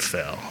Spirit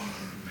fell.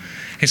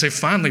 He said,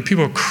 finally,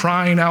 people are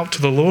crying out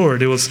to the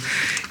Lord. It was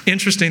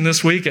interesting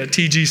this week at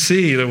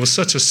TGC. There was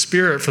such a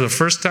spirit for the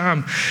first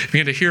time. You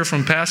began to hear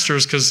from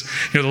pastors because,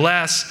 the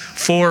last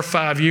 4 or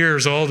 5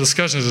 years, all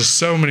discussions of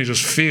so many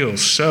just feel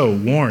so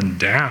worn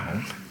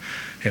down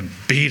and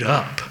beat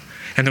up.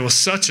 And there was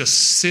such a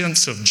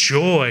sense of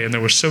joy, and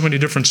there were so many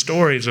different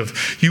stories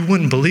of you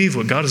wouldn't believe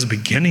what God is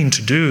beginning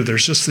to do.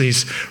 There's just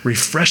these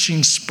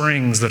refreshing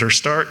springs that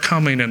start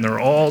coming, and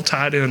they're all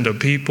tied into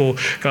people,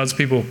 God's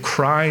people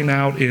crying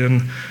out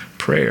in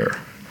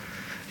prayer.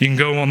 You can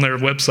go on their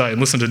website and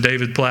listen to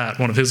David Platt.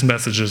 One of his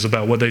messages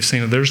about what they've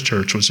seen in their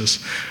church was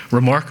just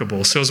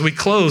remarkable. So as we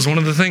close, one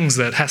of the things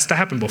that has to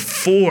happen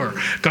before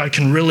God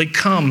can really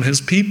come, his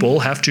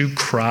people have to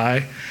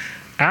cry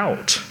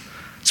out.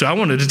 So I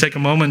wanted to take a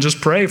moment and just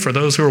pray for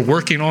those who are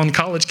working on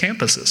college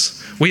campuses.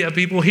 We have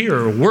people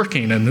here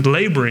working and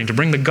laboring to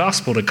bring the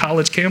gospel to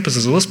college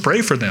campuses. So let's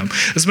pray for them.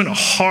 It's been a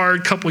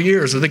hard couple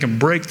years that they can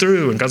break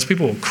through, and God's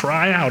people will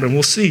cry out, and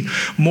we'll see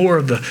more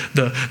of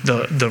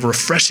the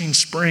refreshing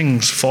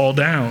springs fall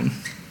down.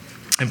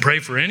 And pray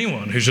for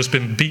anyone who's just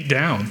been beat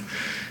down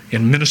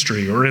in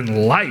ministry or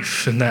in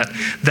life, and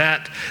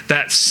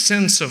that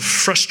sense of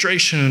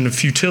frustration and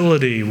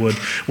futility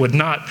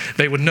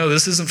they would know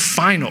this isn't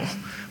final.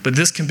 But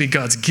this can be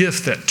God's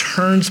gift that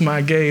turns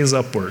my gaze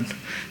upward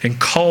and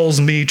calls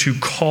me to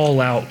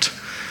call out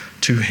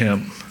to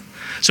him.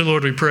 So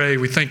Lord, we pray,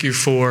 we thank you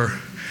for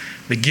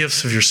the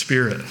gifts of your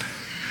Spirit.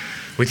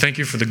 We thank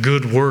you for the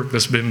good work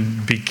that's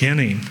been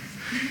beginning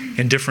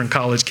in different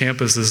college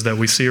campuses that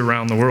we see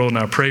around the world. And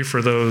I pray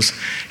for those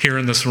here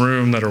in this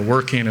room that are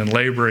working and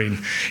laboring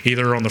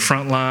either on the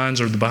front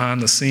lines or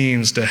behind the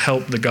scenes to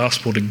help the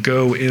gospel to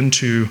go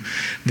into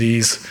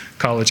these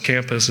college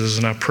campuses.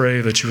 And I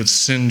pray that you would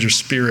send your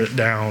Spirit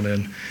down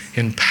and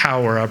in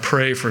power. I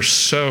pray for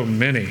so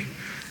many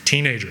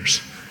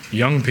teenagers,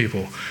 young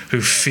people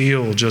who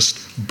feel just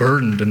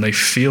burdened, and they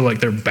feel like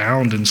they're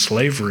bound in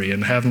slavery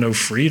and have no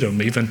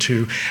freedom even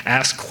to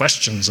ask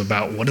questions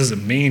about what does it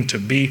mean to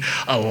be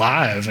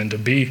alive and to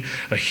be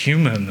a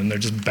human, and they're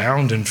just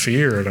bound in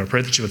fear. And I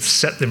pray that you would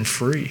set them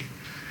free.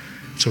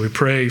 So we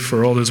pray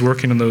for all those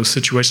working in those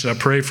situations. I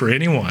pray for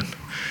anyone,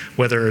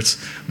 whether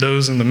it's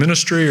those in the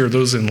ministry or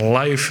those in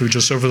life who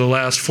just over the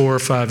last 4 or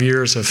 5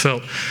 years have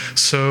felt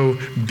so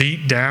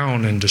beat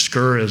down and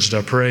discouraged.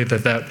 I pray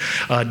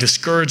that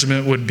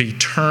discouragement would be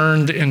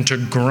turned into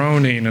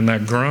groaning, and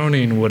that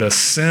groaning would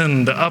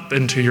ascend up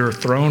into your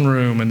throne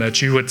room, and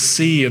that you would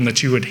see and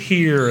that you would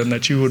hear and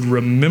that you would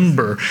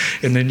remember,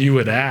 and then you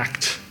would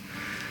act.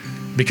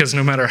 Because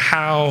no matter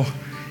how,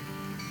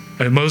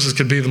 Moses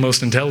could be the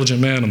most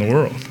intelligent man in the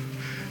world,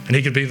 and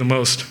he could be the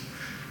most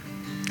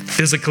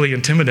physically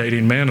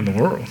intimidating man in the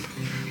world.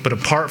 But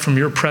apart from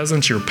your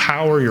presence, your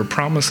power, your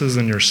promises,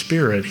 and your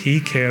Spirit, he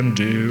can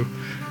do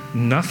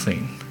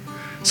nothing.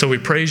 So we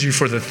praise you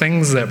for the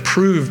things that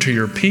prove to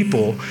your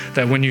people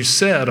that when you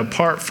said,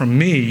 apart from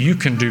me, you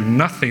can do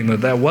nothing,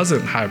 that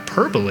wasn't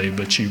hyperbole,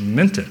 but you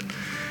meant it.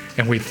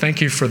 And we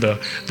thank you for the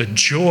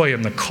joy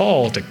and the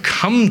call to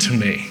come to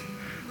me,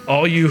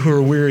 all you who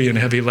are weary and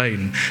heavy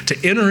laden, to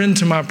enter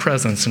into my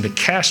presence and to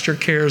cast your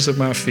cares at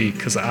my feet,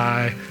 because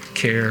I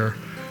care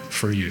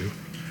for you.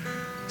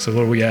 So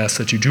Lord, we ask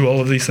that you do all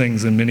of these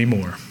things and many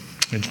more.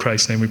 In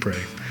Christ's name we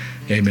pray.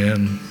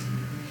 Amen.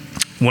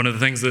 One of the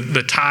things that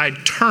the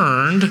tide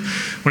turned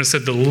when it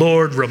said the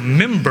Lord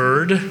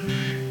remembered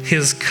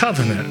his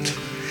covenant.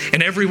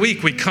 And every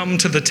week we come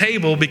to the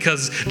table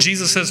because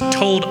Jesus has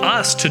told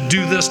us to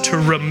do this to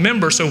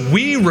remember. So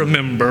we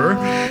remember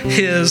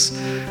his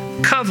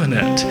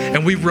covenant,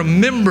 and we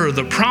remember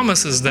the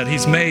promises that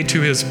he's made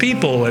to his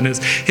people. And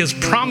his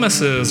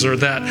promises are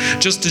that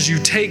just as you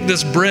take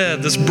this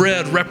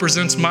bread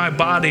represents my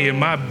body, and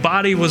my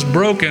body was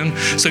broken,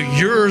 so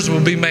yours will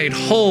be made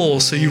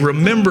whole. So you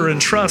remember and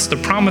trust the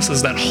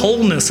promises that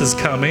wholeness is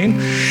coming.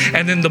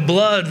 And then the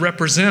blood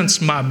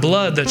represents my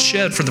blood that's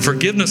shed for the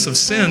forgiveness of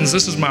sins.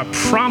 This is my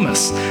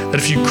promise that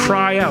if you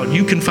cry out,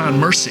 you can find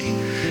mercy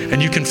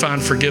and you can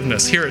find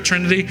forgiveness. Here at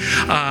Trinity,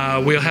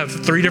 we'll have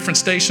 3 different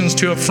stations,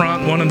 2 up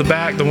front, 1 in the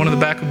back. The one in the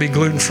back will be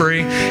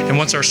gluten-free. And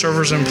once our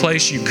servers are in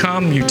place, you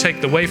come, you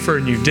take the wafer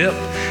and you dip,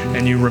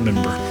 and you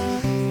remember.